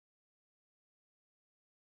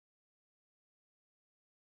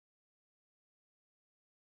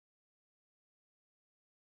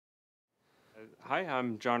Hi,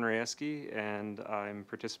 I'm John Rayeski, and I'm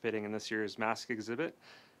participating in this year's mask exhibit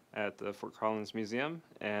at the Fort Collins Museum.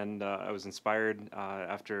 And I was inspired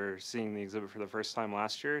after seeing the exhibit for the first time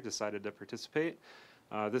last year, decided to participate.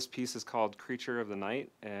 This piece is called Creature of the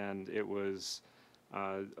Night, and it was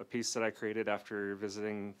a piece that I created after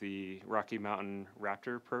visiting the Rocky Mountain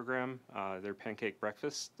Raptor program, their pancake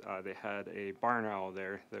breakfast. They had a barn owl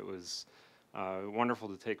there that was wonderful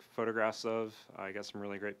to take photographs of. I got some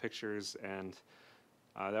really great pictures, and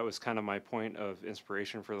that was kind of my point of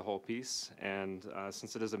inspiration for the whole piece. And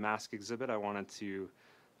since it is a mask exhibit, I wanted to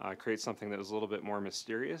create something that was a little bit more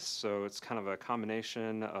mysterious. So it's kind of a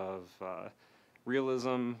combination of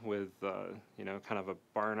realism with, kind of a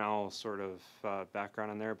barn owl sort of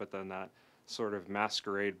background in there, but then that sort of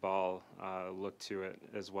masquerade ball look to it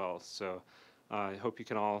as well. So I hope you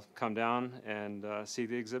can all come down and see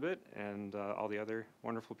the exhibit and all the other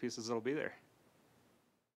wonderful pieces that'll be there.